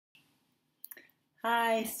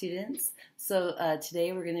Hi students.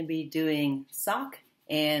 Today we're going to be doing sock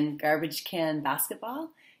and garbage can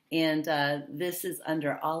basketball, and this is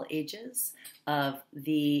under all ages of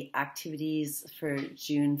the activities for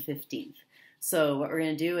June 15th. So what we're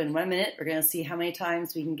going to do in 1 minute, we're going to see how many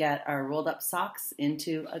times we can get our rolled up socks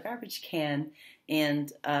into a garbage can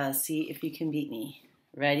and see if you can beat me.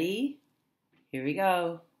 Ready? Here we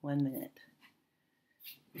go. 1 minute.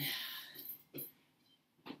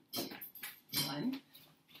 1,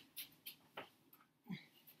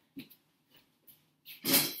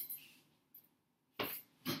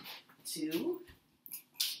 2,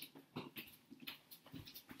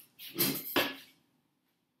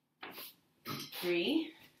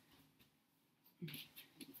 3,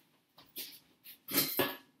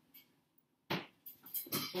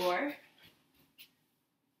 4,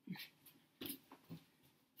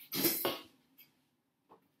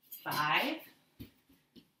 5,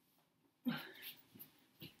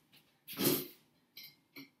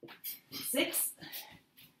 6,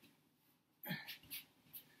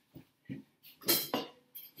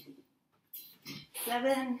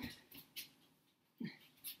 7,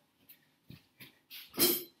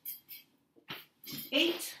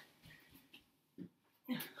 8,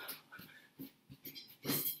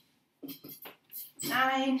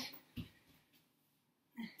 9.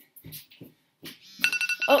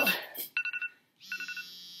 Oh,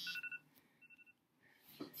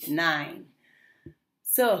 9.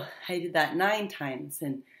 So I did that 9 times,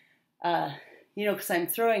 and because I'm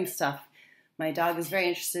throwing stuff, my dog is very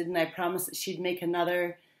interested, and I promised that she'd make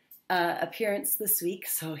another appearance this week.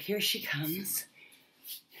 So here she comes.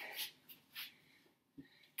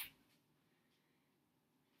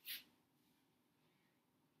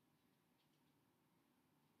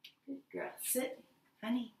 Good girl. Sit,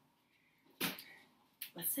 honey.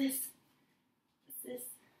 What's this? What's this?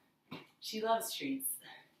 She loves treats.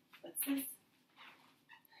 What's this?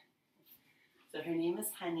 So her name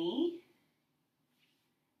is Honey,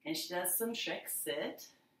 and she does some tricks. Sit.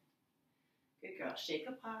 Good girl. Shake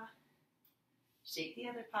a paw. Shake the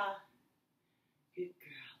other paw. Good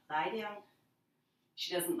girl. Lie down.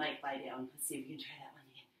 She doesn't like lie down. Let's see if we can try that one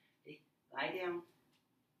again. Lie down.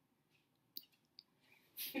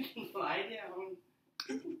 Lie down.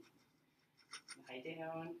 Lie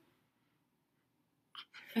down.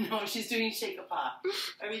 No, she's doing shake a paw.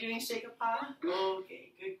 Are we doing shake a paw?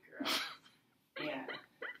 Okay, good girl. Yeah.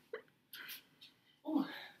 Oh.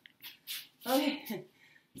 Okay.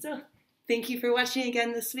 So, thank you for watching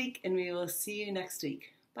again this week, and we will see you next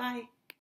week. Bye.